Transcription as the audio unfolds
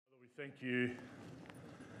thank you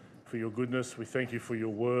for your goodness. We thank you for your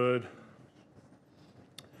word.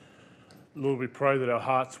 Lord, we pray that our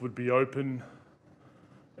hearts would be open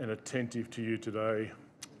and attentive to you today.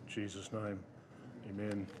 In Jesus' name,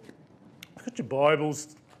 amen. Look at your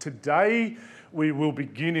Bibles. Today we will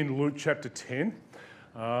begin in Luke chapter 10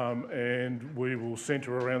 and we will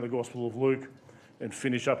centre around the Gospel of Luke and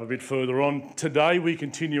finish up a bit further on. Today we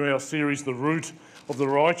continue our series, The Root of the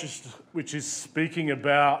Righteous, which is speaking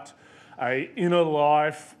about an inner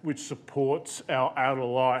life which supports our outer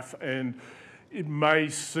life. And it may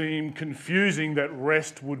seem confusing that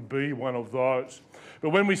rest would be one of those.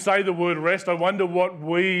 But when we say the word rest, I wonder what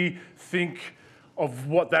we think of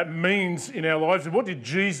what that means in our lives. And what did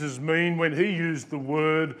Jesus mean when he used the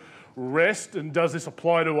word rest? And does this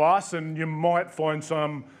apply to us? And you might find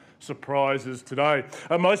some surprises today.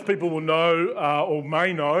 Most people will know or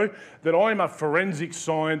may know that I'm a forensic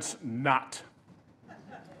science nut.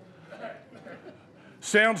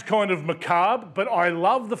 Sounds kind of macabre, but I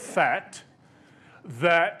love the fact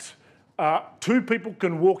that two people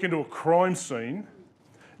can walk into a crime scene,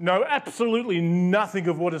 know absolutely nothing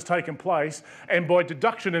of what has taken place, and by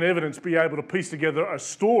deduction and evidence be able to piece together a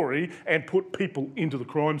story and put people into the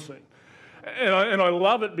crime scene. And I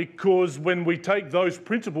love it because when we take those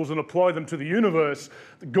principles and apply them to the universe,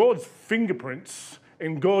 God's fingerprints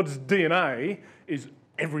and God's DNA is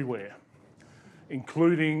everywhere,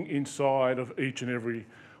 including inside of each and every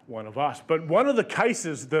one of us. But one of the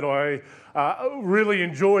cases that I really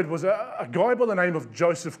enjoyed was a guy by the name of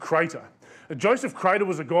Joseph Crater. Joseph Crater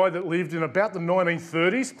was a guy that lived in about the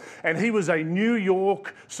 1930s, and he was a New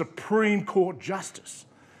York Supreme Court justice.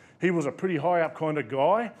 He was a pretty high up kind of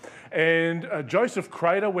guy. And Joseph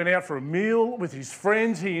Crater went out for a meal with his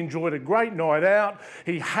friends. He enjoyed a great night out.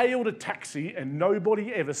 He hailed a taxi and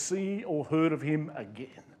nobody ever seen or heard of him again.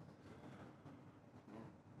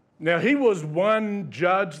 Now, he was one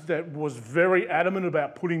judge that was very adamant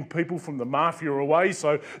about putting people from the mafia away.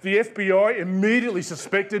 So the FBI immediately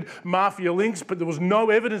suspected mafia links, but there was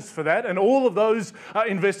no evidence for that. And all of those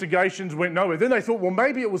investigations went nowhere. Then they thought, well,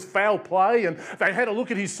 maybe it was foul play. And they had a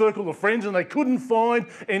look at his circle of friends and they couldn't find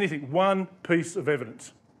anything. One piece of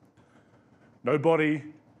evidence. No body,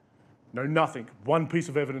 no nothing. One piece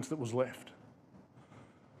of evidence that was left.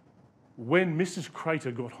 When Mrs.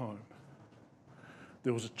 Crater got home,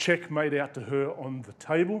 there was a cheque made out to her on the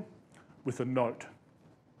table with a note.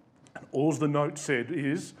 And all the note said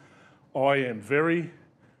is, I am very,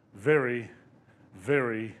 very,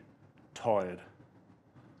 very tired.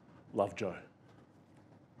 Love, Joe.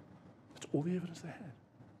 That's all the evidence they had.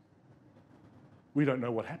 We don't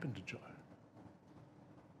know what happened to Joe.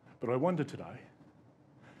 But I wonder today,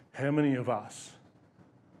 how many of us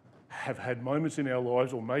have had moments in our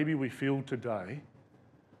lives, or maybe we feel today,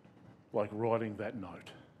 like writing that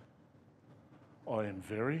note. I am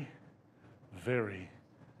very, very,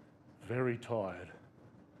 very tired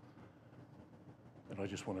and I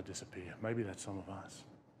just want to disappear. Maybe that's some of us.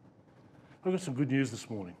 I've got some good news this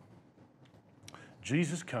morning.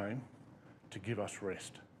 Jesus came to give us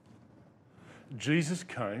rest. Jesus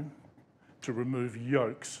came to remove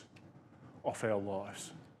yokes off our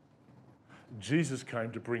lives. Jesus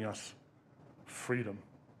came to bring us freedom.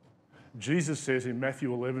 Jesus says in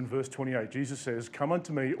Matthew 11, verse 28, Jesus says, come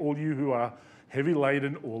unto me, all you who are heavy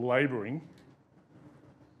laden or labouring,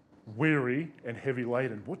 weary and heavy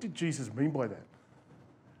laden. What did Jesus mean by that?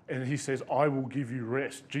 And he says, I will give you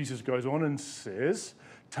rest. Jesus goes on and says,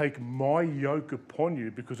 take my yoke upon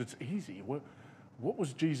you because it's easy. What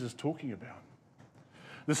was Jesus talking about?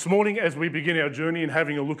 This morning, as we begin our journey and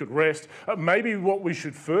having a look at rest, maybe what we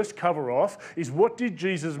should first cover off is what did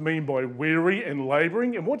Jesus mean by weary and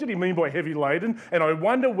labouring, and what did he mean by heavy laden? And I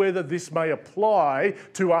wonder whether this may apply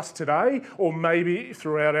to us today or maybe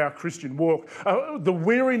throughout our Christian walk. The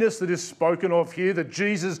weariness that is spoken of here, that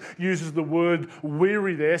Jesus uses the word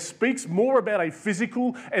weary there, speaks more about a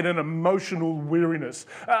physical and an emotional weariness.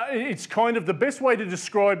 It's kind of the best way to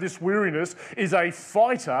describe this weariness is a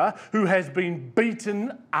fighter who has been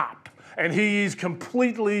beaten up and he is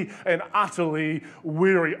completely and utterly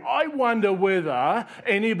weary. I wonder whether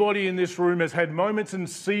anybody in this room has had moments and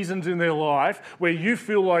seasons in their life where you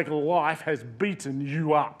feel like life has beaten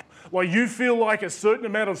you up. Like you feel like a certain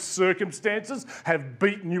amount of circumstances have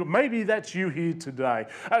beaten you. Maybe that's you here today.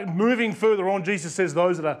 Moving further on, Jesus says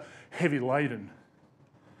those that are heavy laden.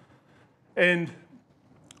 And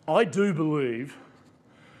I do believe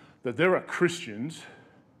that there are Christians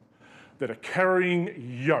that are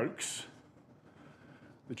carrying yokes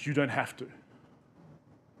that you don't have to.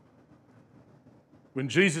 When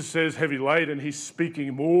Jesus says heavy laden, he's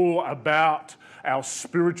speaking more about our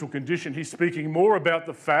spiritual condition. He's speaking more about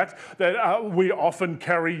the fact that we often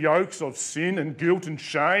carry yokes of sin and guilt and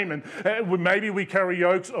shame, and maybe we carry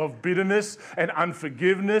yokes of bitterness and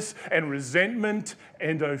unforgiveness and resentment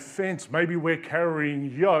and offense. Maybe we're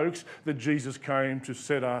carrying yokes that Jesus came to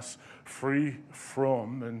set us free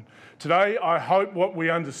from. And today, I hope what we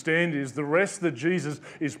understand is the rest that Jesus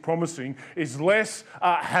is promising is less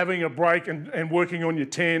having a break and working on your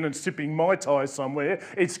tan and sipping Mai Tai somewhere.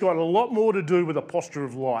 It's got a lot more to do with a posture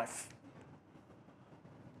of life.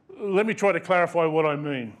 Let me try to clarify what I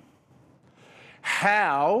mean.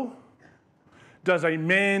 How does a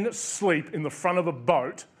man sleep in the front of a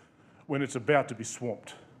boat when it's about to be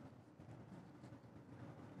swamped?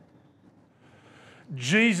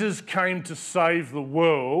 Jesus came to save the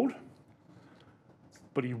world,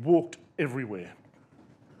 but he walked everywhere.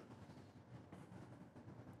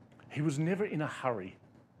 He was never in a hurry.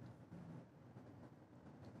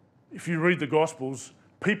 If you read the Gospels,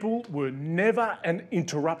 people were never an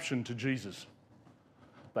interruption to Jesus.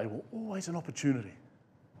 They were always an opportunity.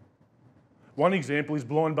 One example is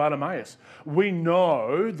blind Bartimaeus. We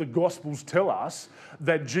know the Gospels tell us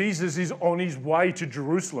that Jesus is on his way to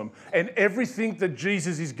Jerusalem, and everything that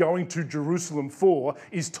Jesus is going to Jerusalem for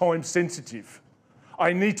is time sensitive.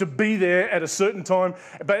 I need to be there at a certain time.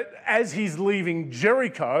 But as he's leaving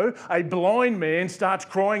Jericho, a blind man starts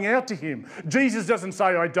crying out to him. Jesus doesn't say,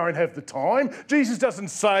 I don't have the time. Jesus doesn't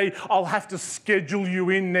say, I'll have to schedule you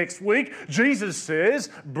in next week. Jesus says,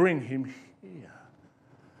 bring him here.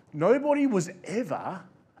 Nobody was ever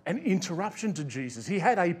an interruption to Jesus. He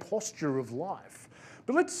had a posture of life.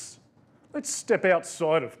 But let's step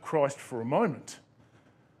outside of Christ for a moment.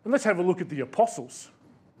 And let's have a look at the apostles.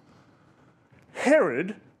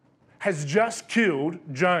 Herod has just killed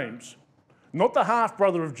James, not the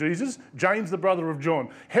half-brother of Jesus, James the brother of John.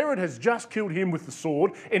 Herod has just killed him with the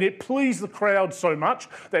sword, and it pleased the crowd so much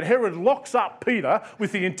that Herod locks up Peter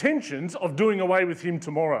with the intentions of doing away with him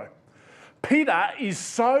tomorrow. Peter is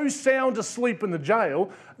so sound asleep in the jail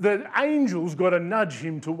that angels got to nudge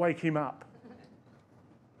him to wake him up.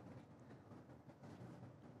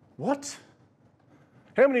 What?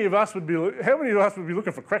 How many of us would be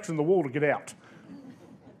looking for cracks in the wall to get out?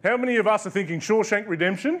 How many of us are thinking Shawshank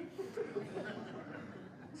Redemption?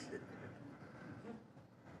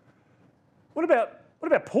 What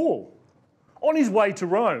about Paul? On his way to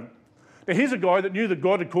Rome. Now here's a guy that knew that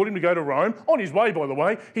God had called him to go to Rome. On his way, by the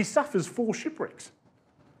way, he suffers 4 shipwrecks.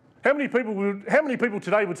 How many people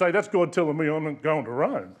today would say, that's God telling me I'm not going to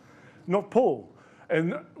Rome? Not Paul.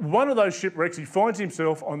 And one of those shipwrecks, he finds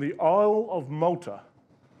himself on the Isle of Malta.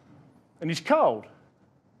 And he's cold.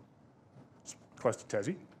 It's close to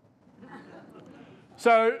Tassie.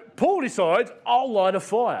 So Paul decides, I'll light a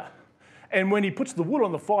fire. And when he puts the wood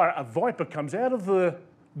on the fire, a viper comes out of the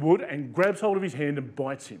wood and grabs hold of his hand and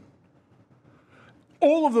bites him.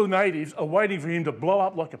 All of the natives are waiting for him to blow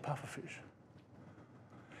up like a pufferfish.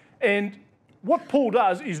 And what Paul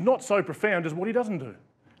does is not so profound as what he doesn't do.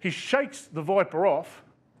 He shakes the viper off.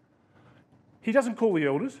 He doesn't call the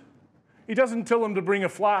elders. He doesn't tell them to bring a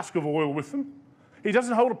flask of oil with them. He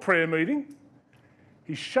doesn't hold a prayer meeting.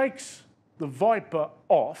 He shakes the viper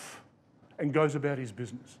off and goes about his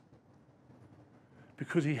business.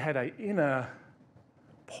 Because he had an inner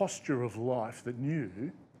posture of life that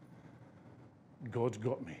knew, God's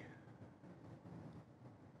got me.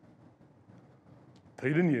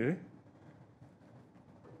 Peter knew,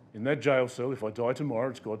 in that jail cell, if I die tomorrow,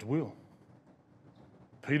 it's God's will.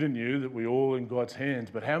 Peter knew that we're all in God's hands,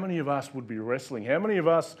 but how many of us would be wrestling? How many of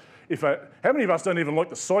us don't even like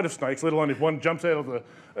the sight of snakes, let alone if one jumps out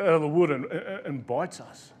of the wood and bites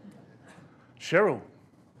us? Cheryl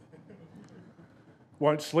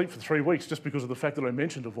won't sleep for 3 weeks just because of the fact that I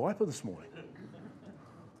mentioned a viper this morning.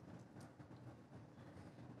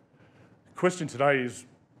 The question today is,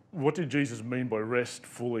 what did Jesus mean by rest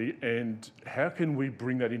fully, and how can we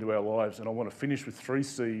bring that into our lives? And I want to finish with 3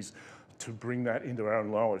 C's to bring that into our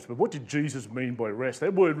own lives. But what did Jesus mean by rest?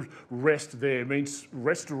 That word rest there means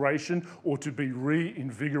restoration or to be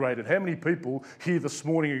reinvigorated. How many people here this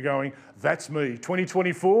morning are going, that's me,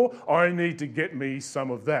 2024, I need to get me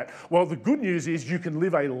some of that? Well, the good news is you can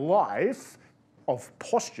live a life of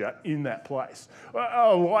posture in that place.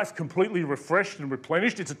 A life completely refreshed and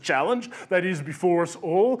replenished. It's a challenge that is before us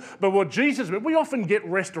all. But what Jesus meant, we often get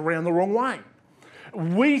rest around the wrong way.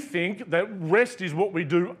 We think that rest is what we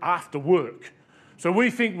do after work. So we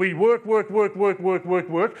think we work,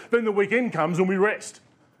 then the weekend comes and we rest.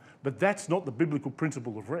 But that's not the biblical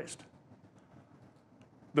principle of rest.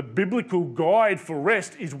 The biblical guide for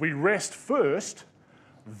rest is we rest first,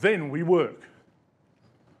 then we work.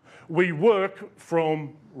 We work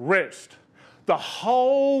from rest. The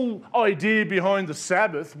whole idea behind the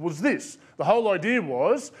Sabbath was this. The whole idea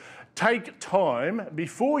was take time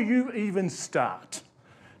before you even start.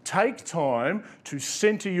 Take time to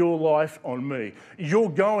center your life on me. You're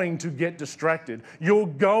going to get distracted. You're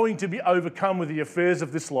going to be overcome with the affairs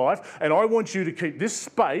of this life. And I want you to keep this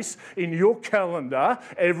space in your calendar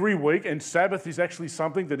every week. And Sabbath is actually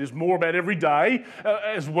something that is more about every day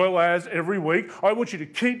as well as every week. I want you to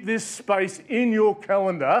keep this space in your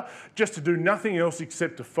calendar just to do nothing else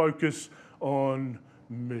except to focus on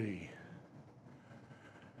me.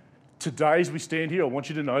 Today, as we stand here, I want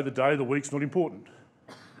you to know the day of the week's not important.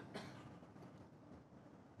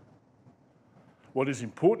 What is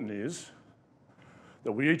important is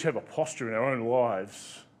that we each have a posture in our own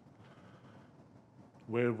lives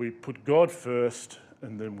where we put God first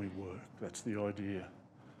and then we work. That's the idea.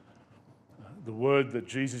 The word that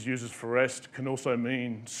Jesus uses for rest can also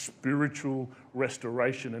mean spiritual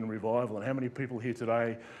restoration and revival. And how many people here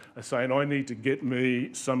today are saying, I need to get me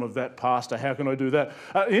some of that, Pastor? How can I do that?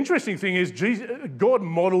 The interesting thing is God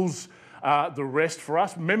models the rest for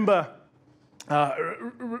us. Remember,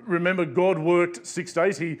 God worked 6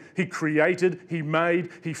 days. He created, He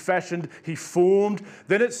made, He fashioned, He formed.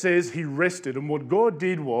 Then it says He rested. And what God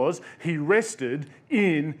did was He rested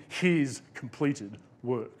in His completed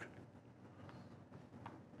work.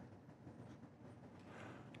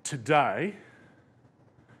 Today,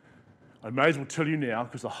 I may as well tell you now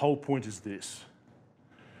because the whole point is this.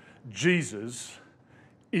 Jesus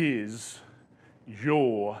is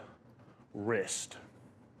your rest.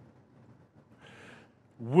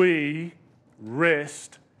 We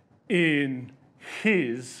rest in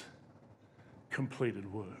His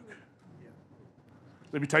completed work.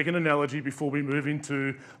 Let me take an analogy before we move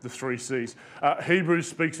into the 3 C's. Hebrews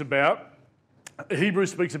speaks about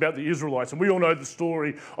the Israelites, and we all know the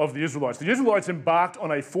story of the Israelites. The Israelites embarked on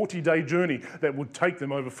a 40-day journey that would take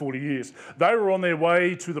them over 40 years. They were on their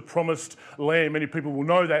way to the promised land. Many people will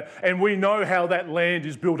know that, and we know how that land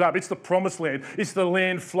is built up. It's the promised land. It's the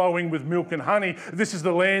land flowing with milk and honey. This is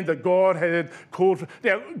the land that God had called for.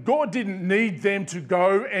 Now, God didn't need them to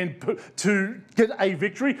go and to get a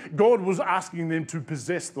victory. God was asking them to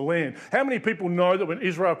possess the land. How many people know that when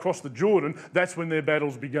Israel crossed the Jordan, that's when their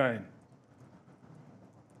battles began?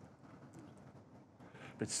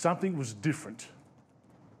 But something was different.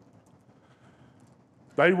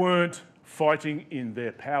 They weren't fighting in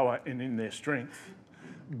their power and in their strength.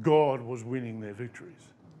 God was winning their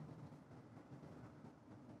victories.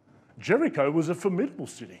 Jericho was a formidable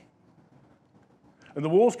city. And the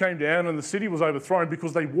walls came down and the city was overthrown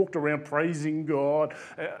because they walked around praising God.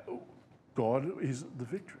 God is the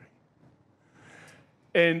victory.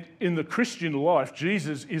 And in the Christian life,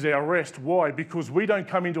 Jesus is our rest. Why? Because we don't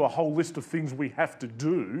come into a whole list of things we have to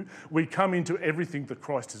do. We come into everything that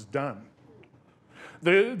Christ has done.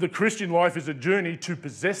 The Christian life is a journey to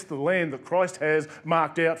possess the land that Christ has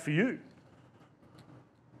marked out for you.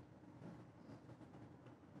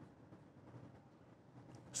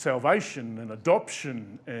 Salvation and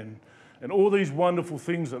adoption and all these wonderful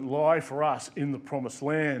things that lie for us in the promised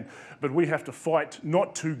land. But we have to fight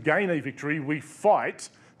not to gain a victory, we fight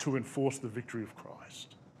to enforce the victory of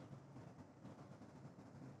Christ.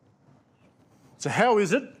 So how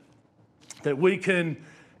is it that we can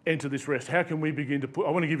enter this rest? How can we begin to put...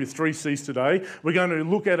 I want to give you 3 C's today. We're going to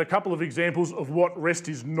look at a couple of examples of what rest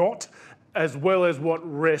is not, as well as what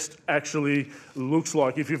rest actually looks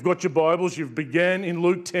like. If you've got your Bibles, you've began in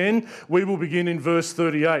Luke 10. We will begin in verse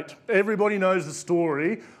 38. Everybody knows the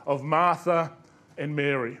story of Martha and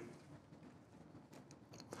Mary.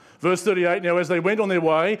 Verse 38, now as they went on their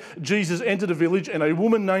way, Jesus entered a village and a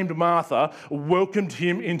woman named Martha welcomed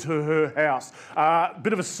him into her house.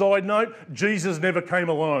 Bit of a side note, Jesus never came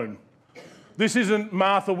alone. This isn't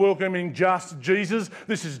Martha welcoming just Jesus.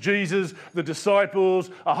 This is Jesus, the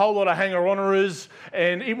disciples, a whole lot of hanger-oners,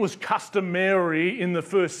 and it was customary in the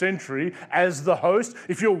first century as the host,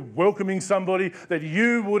 if you're welcoming somebody, that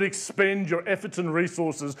you would expend your efforts and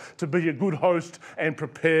resources to be a good host and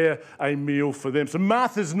prepare a meal for them. So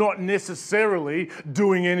Martha's not necessarily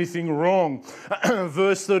doing anything wrong.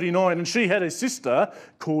 Verse 39, and she had a sister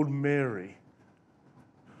called Mary.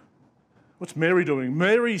 What's Mary doing?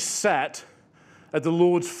 Mary sat at the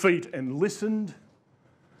Lord's feet and listened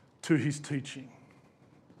to his teaching.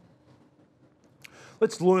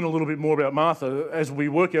 Let's learn a little bit more about Martha as we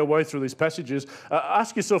work our way through these passages.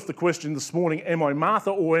 Ask yourself the question this morning, am I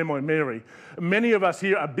Martha or am I Mary? Many of us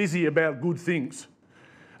here are busy about good things.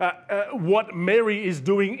 What Mary is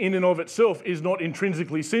doing in and of itself is not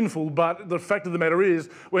intrinsically sinful, but the fact of the matter is,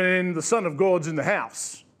 when the Son of God's in the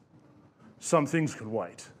house, some things can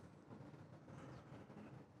wait.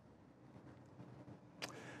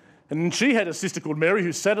 And she had a sister called Mary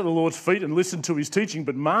who sat at the Lord's feet and listened to his teaching,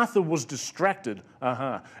 but Martha was distracted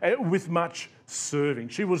with much serving.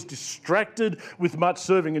 She was distracted with much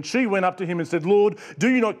serving. And she went up to him and said, Lord, do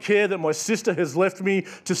you not care that my sister has left me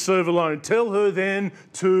to serve alone? Tell her then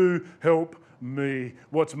to help me.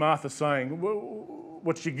 What's Martha saying?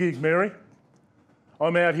 What's your gig, Mary?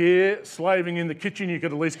 I'm out here slaving in the kitchen. You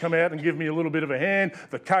could at least come out and give me a little bit of a hand.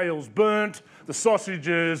 The kale's burnt. The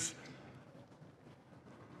sausages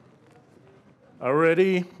are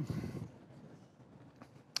ready.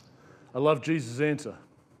 I love Jesus' answer.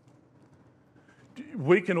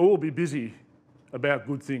 We can all be busy about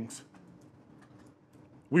good things.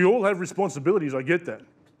 We all have responsibilities, I get that.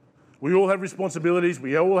 We all have responsibilities,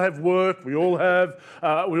 we all have work, we all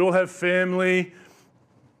have family.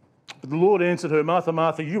 But the Lord answered her, Martha,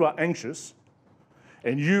 Martha, you are anxious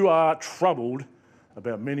and you are troubled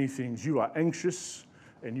about many things. You are anxious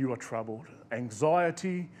and you are troubled.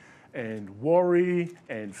 Anxiety and worry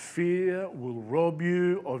and fear will rob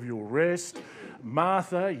you of your rest.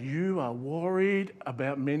 Martha, you are worried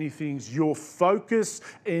about many things. Your focus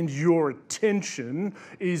and your attention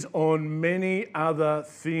is on many other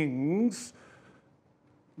things.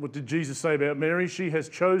 What did Jesus say about Mary? She has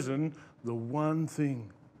chosen the one thing.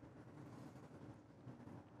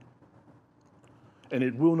 And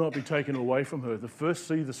it will not be taken away from her. The first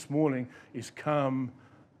C this morning is come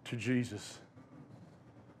to Jesus.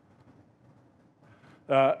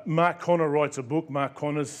 Mark Connor writes a book. Mark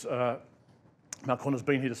Connor's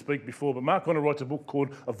been here to speak before, but Mark Connor writes a book called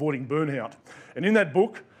Avoiding Burnout. And in that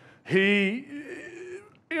book, he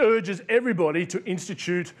urges everybody to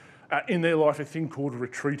institute in their life a thing called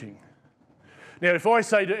retreating. Now, if I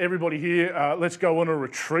say to everybody here, let's go on a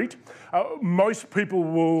retreat, most people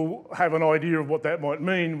will have an idea of what that might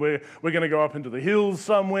mean. We're going to go up into the hills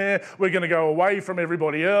somewhere. We're going to go away from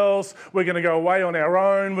everybody else. We're going to go away on our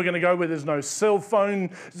own. We're going to go where there's no cell phone,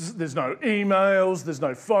 there's no emails, there's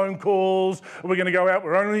no phone calls. We're going to go out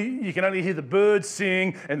where you can only hear the birds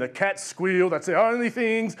sing and the cats squeal. That's the only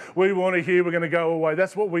things we want to hear. We're going to go away.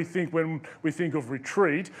 That's what we think when we think of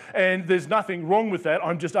retreat. And there's nothing wrong with that.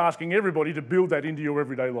 I'm just asking everybody to build that into your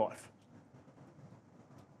everyday life.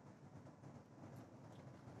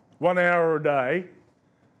 1 hour a day,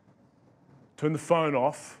 turn the phone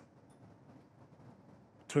off,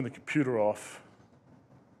 turn the computer off.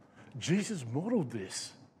 Jesus modeled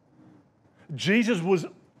this. Jesus was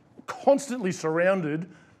constantly surrounded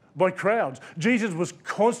by crowds. Jesus was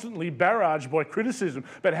constantly barraged by criticism.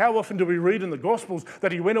 But how often do we read in the Gospels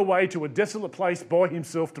that he went away to a desolate place by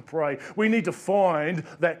himself to pray? We need to find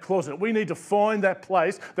that closet. We need to find that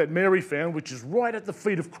place that Mary found, which is right at the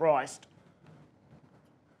feet of Christ.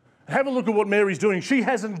 Have a look at what Mary's doing. She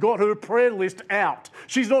hasn't got her prayer list out.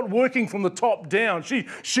 She's not working from the top down. She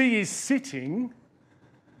is sitting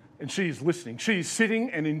and she is listening. She is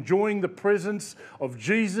sitting and enjoying the presence of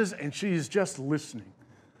Jesus, and she is just listening.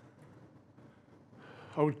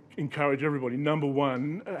 I would encourage everybody, number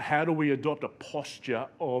one, how do we adopt a posture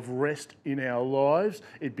of rest in our lives?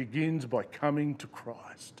 It begins by coming to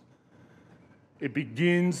Christ. It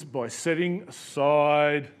begins by setting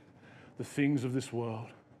aside the things of this world.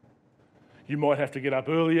 You might have to get up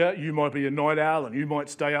earlier, you might be a night owl, and you might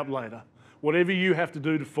stay up later. Whatever you have to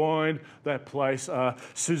do to find that place.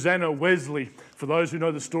 Susanna Wesley, for those who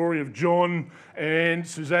know the story of John and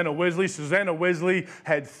Susanna Wesley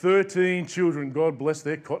had 13 children. God bless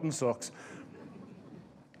their cotton socks.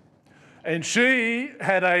 And she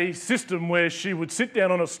had a system where she would sit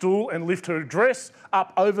down on a stool and lift her dress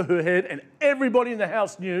up over her head, and everybody in the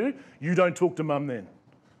house knew, you don't talk to mum then.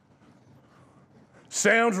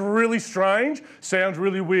 Sounds really strange, sounds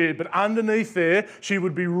really weird, but underneath there, she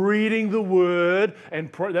would be reading the word, and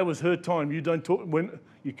that was her time. You don't talk, when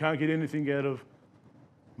you can't get anything out of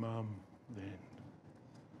mum then.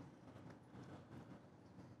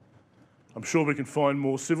 I'm sure we can find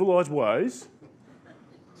more civilised ways.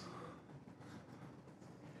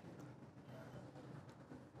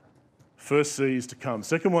 First C is to come.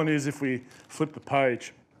 Second one is if we flip the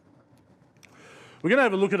page. We're going to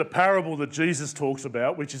have a look at a parable that Jesus talks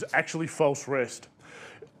about, which is actually false rest.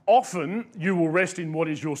 Often, you will rest in what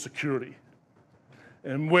is your security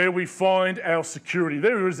and where we find our security.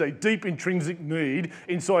 There is a deep intrinsic need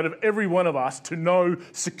inside of every one of us to know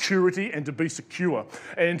security and to be secure.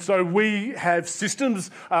 And so we have systems,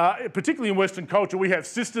 particularly in Western culture, we have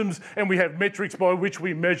systems and we have metrics by which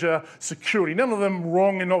we measure security. None of them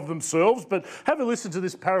wrong in of themselves, but have a listen to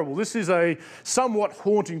this parable. This is a somewhat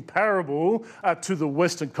haunting parable to the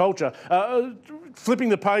Western culture. Flipping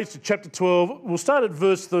the page to chapter 12, we'll start at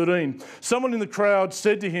verse 13. Someone in the crowd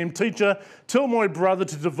said to him, "Teacher, tell my brother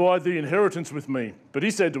to divide the inheritance with me." But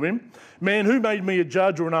he said to him, "Man, who made me a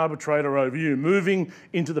judge or an arbitrator over you?" Moving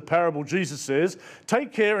into the parable, Jesus says,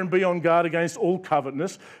 "Take care and be on guard against all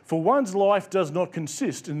covetousness, for one's life does not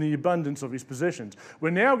consist in the abundance of his possessions." We're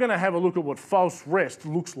now going to have a look at what false rest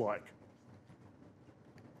looks like.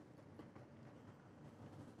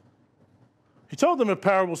 He told them a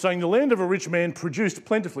parable saying, "The land of a rich man produced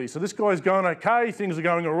plentifully." So this guy's going okay, things are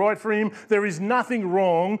going all right for him. There is nothing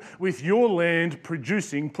wrong with your land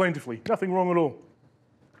producing plentifully. Nothing wrong at all.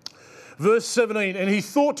 Verse 17, and he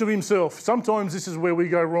thought to himself, sometimes this is where we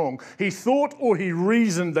go wrong. He thought, or he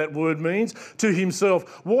reasoned, that word means, to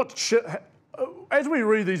himself. As we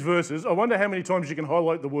read these verses, I wonder how many times you can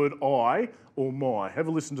highlight the word I or my. Have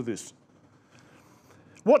a listen to this.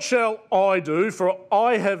 "What shall I do? For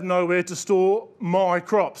I have nowhere to store my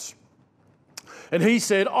crops." And he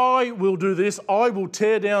said, "I will do this. I will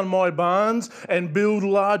tear down my barns and build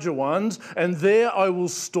larger ones, and there I will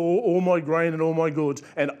store all my grain and all my goods.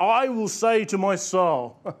 And I will say to my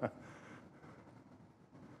soul,"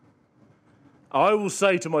 I will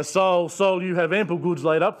say to my soul, "Soul, you have ample goods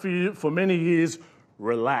laid up for you for many years.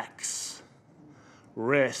 Relax.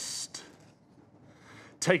 Rest.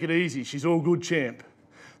 Take it easy. She's all good, champ.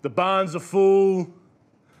 The barns are full."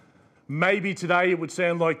 Maybe today it would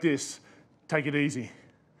sound like this. Take it easy.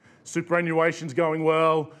 Superannuation's going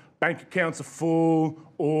well. Bank accounts are full.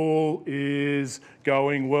 All is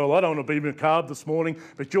going well. I don't want to be macabre this morning,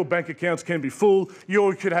 but your bank accounts can be full.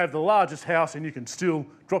 You could have the largest house and you can still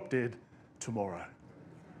drop dead tomorrow.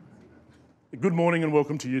 Good morning and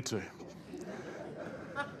welcome to you too.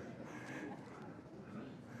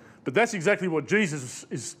 But that's exactly what Jesus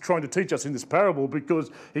is trying to teach us in this parable,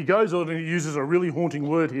 because he goes on and he uses a really haunting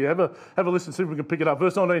word here. Have a listen, see if we can pick it up.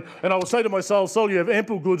 Verse 19, "And I will say to my soul, soul, you have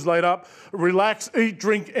ample goods laid up. Relax, eat,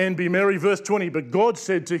 drink, and be merry." Verse 20, "But God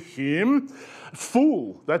said to him,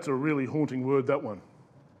 fool," that's a really haunting word, that one.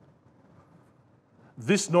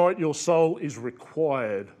 "This night your soul is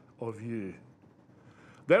required of you."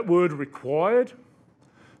 That word required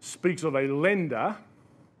speaks of a lender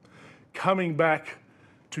coming back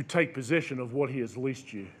to take possession of what he has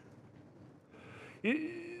leased you.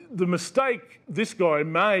 The mistake this guy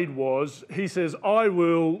made was, he says, "I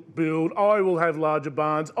will build, I will have larger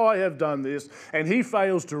barns, I have done this," and he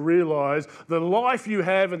fails to realise the life you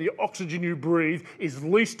have and the oxygen you breathe is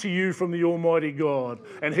leased to you from the Almighty God,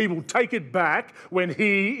 and he will take it back when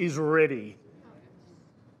he is ready.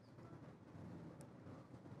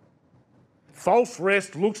 False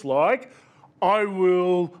rest looks like, I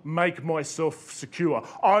will make myself secure.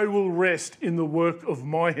 I will rest in the work of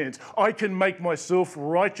my hands. I can make myself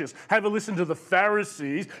righteous. Have a listen to the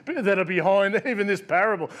Pharisees that are behind even this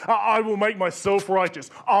parable. I will make myself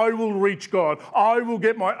righteous. I will reach God. I will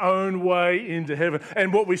get my own way into heaven.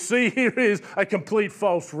 And what we see here is a complete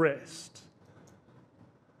false rest.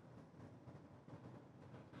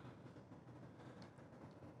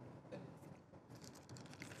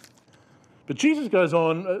 But Jesus goes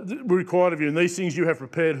on, "Required of you, and these things you have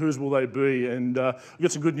prepared, whose will they be?" And I've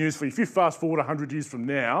got some good news for you. If you fast forward 100 years from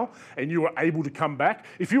now and you were able to come back,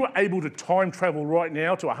 if you were able to time travel right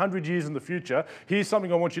now to 100 years in the future, here's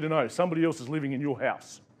something I want you to know. Somebody else is living in your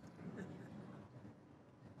house.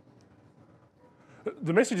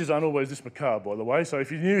 The messages aren't always this macabre, by the way, so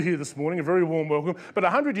if you're new here this morning, a very warm welcome. But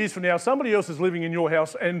 100 years from now, somebody else is living in your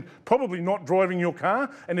house and probably not driving your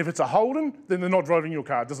car, and if it's a Holden, then they're not driving your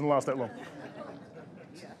car. It doesn't last that long.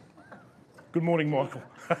 Good morning, Michael.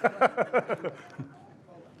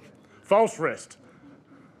 False rest.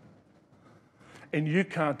 And you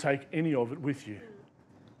can't take any of it with you.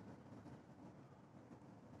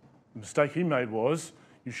 The mistake he made was,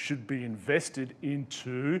 you should be invested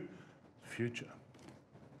into the future.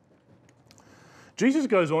 Jesus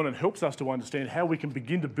goes on and helps us to understand how we can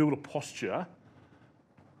begin to build a posture.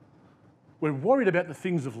 We're worried about the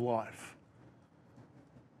things of life.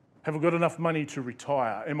 Have I got enough money to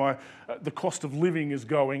retire? The cost of living is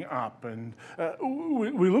going up, and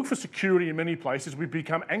we look for security in many places. We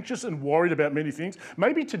become anxious and worried about many things.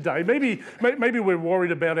 Maybe today, maybe we're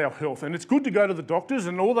worried about our health, and it's good to go to the doctors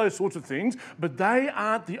and all those sorts of things, but they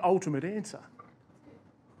aren't the ultimate answer.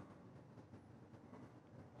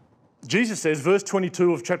 Jesus says, verse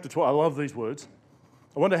 22 of chapter 12, I love these words.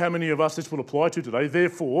 I wonder how many of us this will apply to today.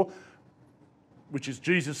 Therefore, which is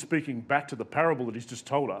Jesus speaking back to the parable that he's just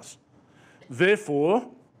told us.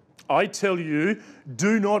 "Therefore, I tell you,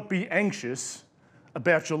 do not be anxious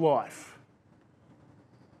about your life."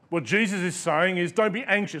 What Jesus is saying is don't be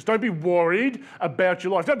anxious. Don't be worried about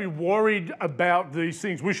your life. Don't be worried about these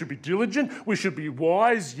things. We should be diligent. We should be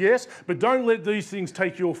wise, yes, but don't let these things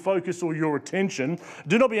take your focus or your attention.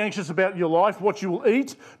 Do not be anxious about your life, what you will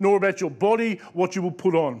eat, nor about your body, what you will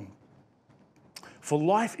put on. For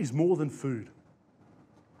life is more than food.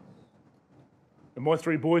 And my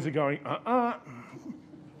three boys are going,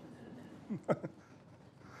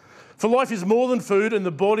 For life is more than food and the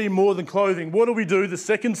body more than clothing. What do? The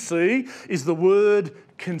second C is the word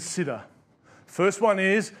consider. First one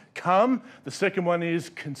is come. The second one is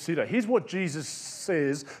consider. Here's what Jesus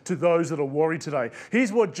says to those that are worried today.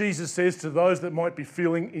 Here's what Jesus says to those that might be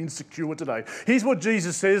feeling insecure today. Here's what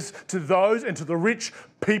Jesus says to those and to the rich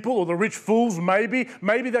people or the rich fools maybe.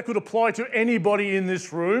 Maybe that could apply to anybody in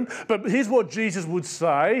this room. But here's what Jesus would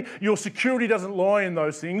say. Your security doesn't lie in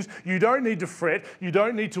those things. You don't need to fret. You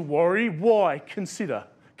don't need to worry. Why? Consider.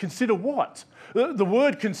 Consider what? The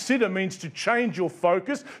word consider means to change your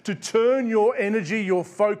focus, to turn your energy, your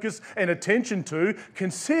focus and attention to.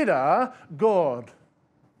 Consider God.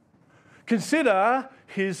 Consider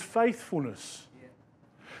his faithfulness.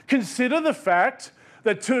 Consider the fact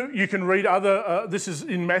that you can read this is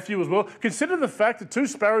in Matthew as well. Consider the fact that 2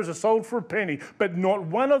 sparrows are sold for a penny, but not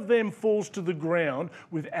one of them falls to the ground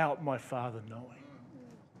without my Father knowing.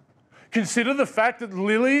 Consider the fact that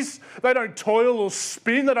lilies, they don't toil or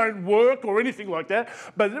spin, they don't work or anything like that,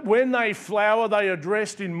 but when they flower, they are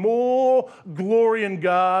dressed in more glory and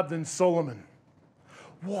garb than Solomon.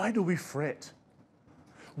 Why do we fret?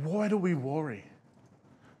 Why do we worry?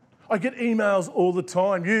 I get emails all the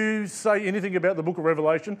time. You say anything about the book of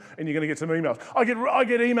Revelation and you're going to get some emails. I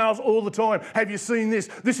get emails all the time. Have you seen this?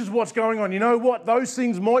 This is what's going on. You know what? Those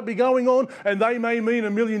things might be going on and they may mean a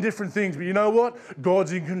million different things, but you know what?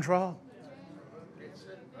 God's in control.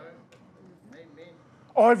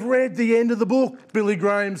 I've read the end of the book. Billy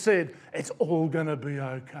Graham said, it's all going to be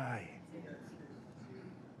okay.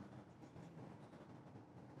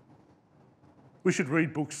 We should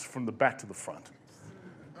read books from the back to the front.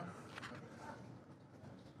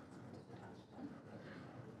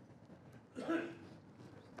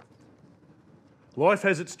 Life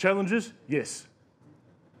has its challenges, yes.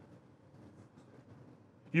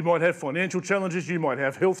 You might have financial challenges, you might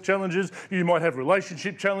have health challenges, you might have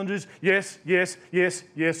relationship challenges, yes, yes, yes,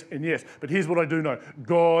 yes, and yes. But here's what I do know.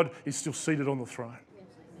 God is still seated on the throne.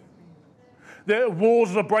 There are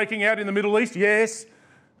wars that are breaking out in the Middle East, yes.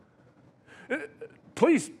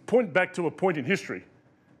 Please point back to a point in history,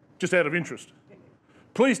 just out of interest.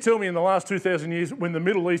 Please tell me in the last 2,000 years when the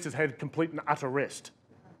Middle East has had complete and utter rest.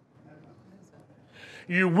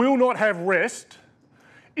 You will not have rest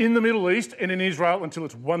in the Middle East and in Israel until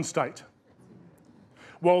it's one state.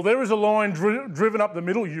 While there is a line driven up the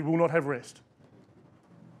middle, you will not have rest.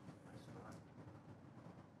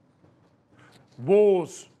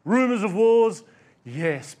 Wars, rumours of wars,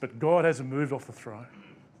 yes, but God hasn't moved off the throne.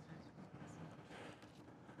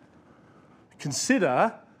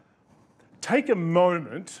 Consider, take a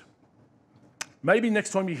moment. Maybe next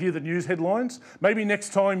time you hear the news headlines, maybe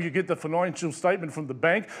next time you get the financial statement from the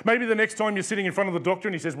bank, maybe the next time you're sitting in front of the doctor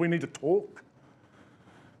and he says, we need to talk.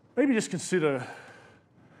 Maybe just consider,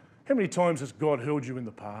 how many times has God held you in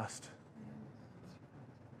the past?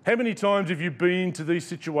 How many times have you been to these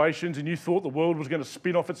situations and you thought the world was going to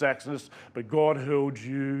spin off its axis, but God held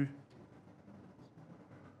you?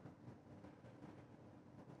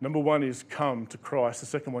 Number one is come to Christ. The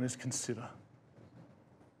second one is consider.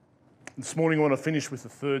 This morning I want to finish with the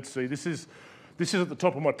third C. This is at the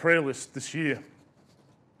top of my prayer list this year.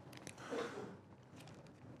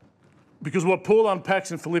 Because what Paul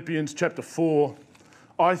unpacks in Philippians chapter 4,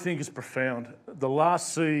 I think is profound. The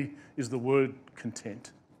last C is the word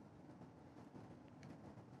content.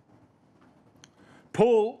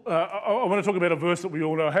 Paul, I want to talk about a verse that we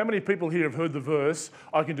all know. How many people here have heard the verse,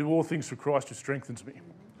 I can do all things through Christ who strengthens me?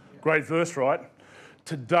 Great verse, right?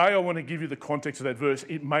 Today I want to give you the context of that verse.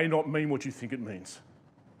 It may not mean what you think it means.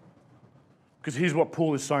 Because here's what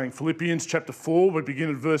Paul is saying. Philippians chapter 4, we begin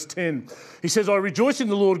at verse 10. He says, I rejoice in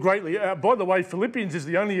the Lord greatly. By the way, Philippians is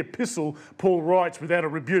the only epistle Paul writes without a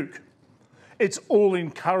rebuke. It's all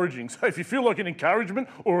encouraging. So if you feel like an encouragement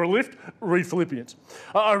or a lift, read Philippians.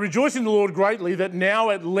 I rejoice in the Lord greatly that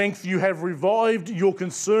now at length you have revived your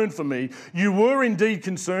concern for me. You were indeed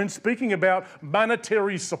concerned, speaking about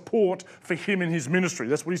monetary support for him in his ministry.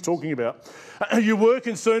 That's what he's talking about. You were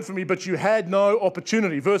concerned for me, but you had no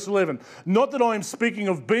opportunity. Verse 11, not that I am speaking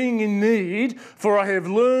of being in need, for I have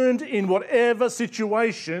learned in whatever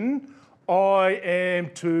situation I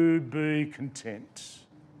am to be content.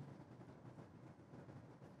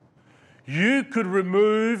 You could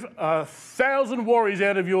remove 1,000 worries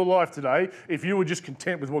out of your life today if you were just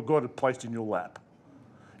content with what God had placed in your lap.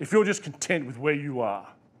 If you're just content with where you are.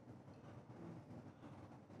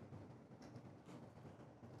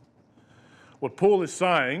 What Paul is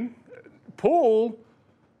saying, Paul,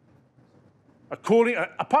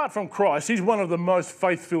 apart from Christ, he's one of the most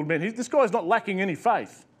faith-filled men. This guy's not lacking any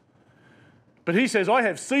faith. But he says, I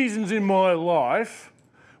have seasons in my life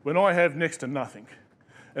when I have next to nothing.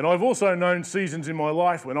 And I've also known seasons in my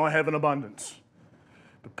life when I have an abundance.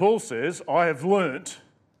 But Paul says, I have learnt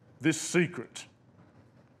this secret.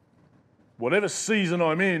 Whatever season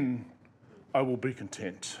I'm in, I will be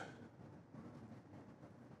content.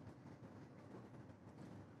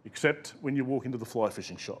 Except when you walk into the fly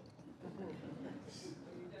fishing shop.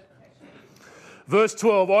 Verse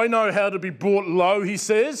 12, I know how to be brought low, he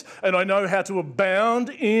says, and I know how to abound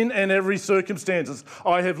in and every circumstances.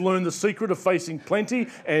 I have learned the secret of facing plenty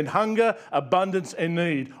and hunger, abundance and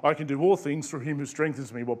need. I can do all things through him who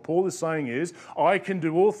strengthens me. What Paul is saying is, I can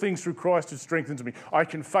do all things through Christ who strengthens me. I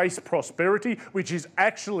can face prosperity, which is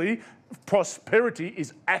actually, prosperity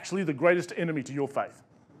is actually the greatest enemy to your faith.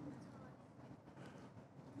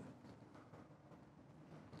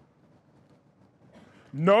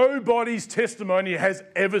 Nobody's testimony has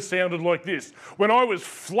ever sounded like this. When I was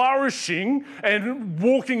flourishing and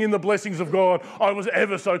walking in the blessings of God, I was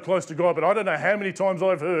ever so close to God. But I don't know how many times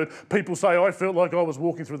I've heard people say, I felt like I was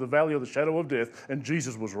walking through the valley of the shadow of death and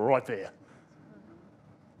Jesus was right there.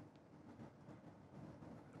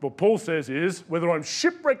 What Paul says is, whether I'm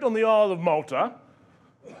shipwrecked on the Isle of Malta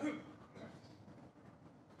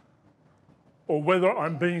or whether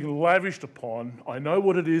I'm being lavished upon, I know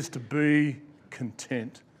what it is to be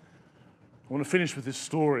content. I want to finish with this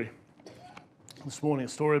story this morning, a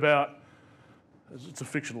story about, it's a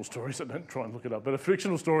fictional story, so don't try and look it up, but a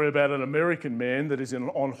fictional story about an American man that is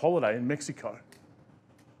on holiday in Mexico.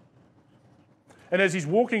 And as he's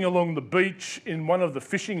walking along the beach in one of the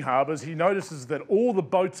fishing harbours, he notices that all the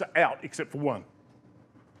boats are out except for one.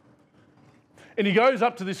 And he goes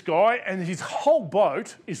up to this guy and his whole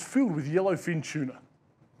boat is filled with yellowfin tuna.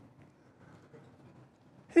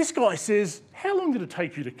 This guy says, how long did it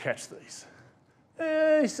take you to catch these?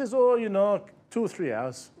 He says, 2 or 3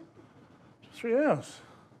 hours. 3 hours.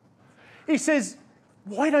 He says,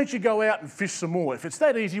 why don't you go out and fish some more? If it's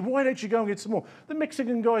that easy, why don't you go and get some more? The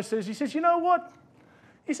Mexican guy says, you know what?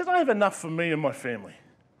 He says, I have enough for me and my family.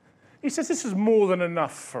 He says, this is more than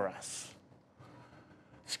enough for us.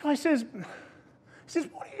 This guy says,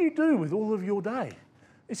 what do you do with all of your day?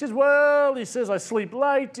 He says, I sleep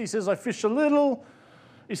late. He says, I fish a little.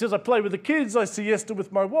 He says, I play with the kids, I siesta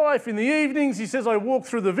with my wife in the evenings. He says, I walk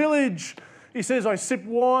through the village. He says, I sip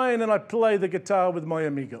wine and I play the guitar with my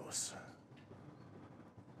amigos.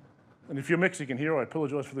 And if you're Mexican here, I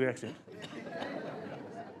apologise for the accent.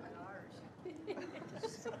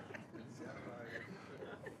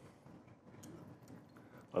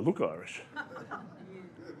 I look Irish.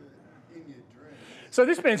 So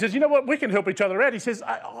this man says, you know what, we can help each other out. He says,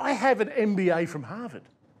 I have an MBA from Harvard.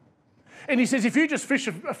 And he says, if you just fish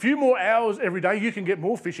a few more hours every day, you can get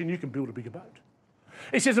more fish and you can build a bigger boat.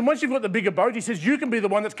 He says, and once you've got the bigger boat, he says, you can be the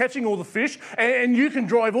one that's catching all the fish and you can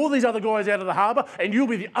drive all these other guys out of the harbour and you'll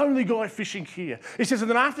be the only guy fishing here. He says, and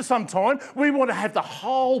then after some time, we want to have the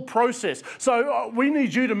whole process. So we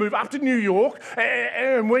need you to move up to New York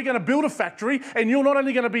and we're going to build a factory and you're not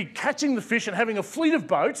only going to be catching the fish and having a fleet of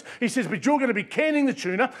boats, he says, but you're going to be canning the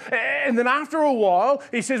tuna. And then after a while,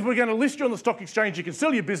 he says, we're going to list you on the stock exchange, you can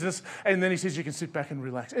sell your business, and then he says, you can sit back and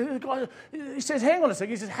relax. And the guy, he says, hang on a second.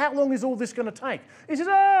 He says, how long is all this going to take? He says,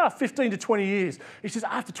 15 to 20 years. He says,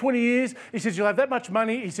 after 20 years, he says, you'll have that much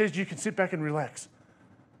money. He says, you can sit back and relax.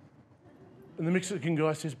 And the Mexican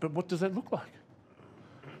guy says, but what does that look like?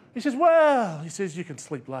 He says, he says, you can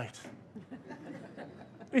sleep late.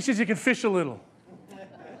 He says, you can fish a little.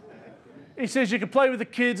 He says, you can play with the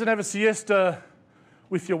kids and have a siesta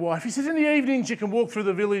with your wife. He says, in the evenings, you can walk through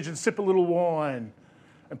the village and sip a little wine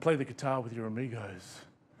and play the guitar with your amigos.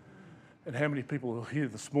 And how many people here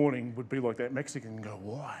this morning would be like that Mexican and go,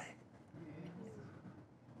 why?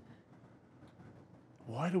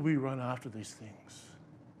 Why do we run after these things?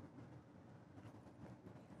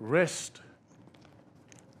 Rest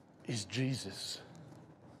is Jesus.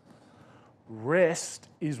 Rest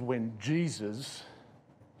is when Jesus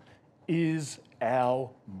is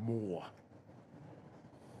our more.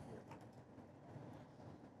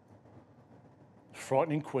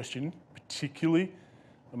 Frightening question, particularly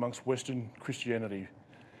amongst Western Christianity.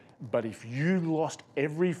 But if you lost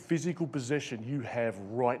every physical possession you have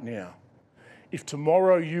right now, if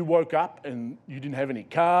tomorrow you woke up and you didn't have any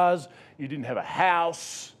cars, you didn't have a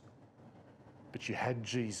house, but you had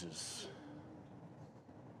Jesus.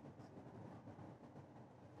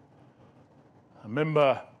 I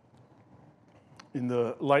remember in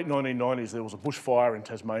the late 1990s, there was a bushfire in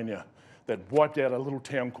Tasmania that wiped out a little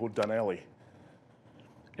town called Dunalley.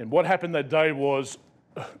 And what happened that day was,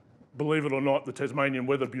 believe it or not, the Tasmanian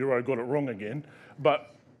Weather Bureau got it wrong again,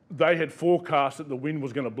 but they had forecast that the wind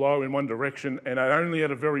was going to blow in one direction, and it only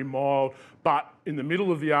had a very mild, but in the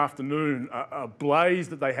middle of the afternoon, a blaze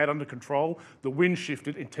that they had under control, the wind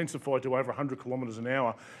shifted, intensified to over 100 kilometres an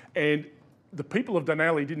hour, and the people of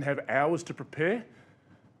Dunalley didn't have hours to prepare,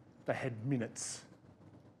 they had minutes.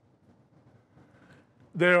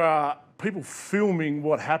 There are people filming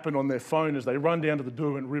what happened on their phone as they run down to the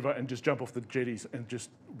Derwent River and just jump off the jetties and just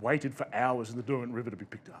waited for hours in the Derwent River to be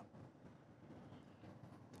picked up.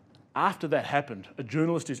 After that happened, a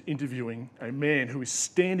journalist is interviewing a man who is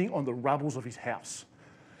standing on the rubbles of his house.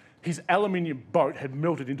 His aluminium boat had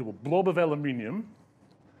melted into a blob of aluminium,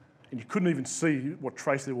 and you couldn't even see what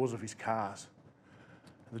trace there was of his cars.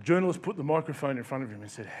 The journalist put the microphone in front of him and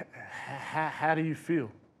said, how do you feel?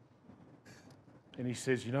 And he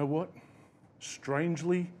says, you know what?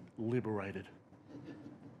 Strangely liberated.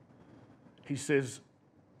 He says,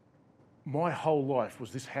 my whole life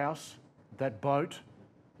was this house, that boat,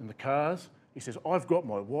 and the cars. He says, I've got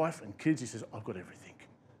my wife and kids. He says, I've got everything.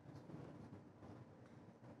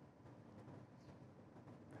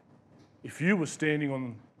 If you were standing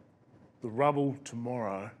on the rubble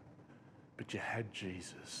tomorrow, but you had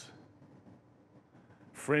Jesus.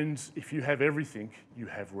 Friends, if you have everything, you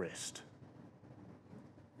have rest.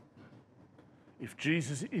 If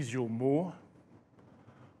Jesus is your more,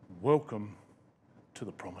 welcome to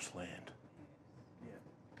the promised land.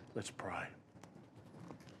 Let's pray.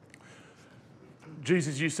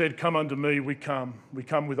 Jesus, you said, come unto me, we come. We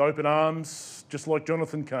come with open arms, just like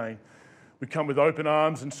Jonathan came. We come with open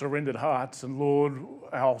arms and surrendered hearts. And Lord,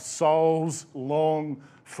 our souls long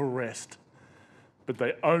for rest, but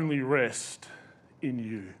they only rest in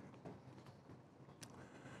you.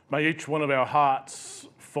 May each one of our hearts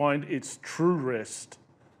find its true rest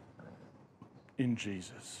in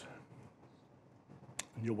Jesus.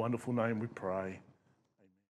 In your wonderful name we pray.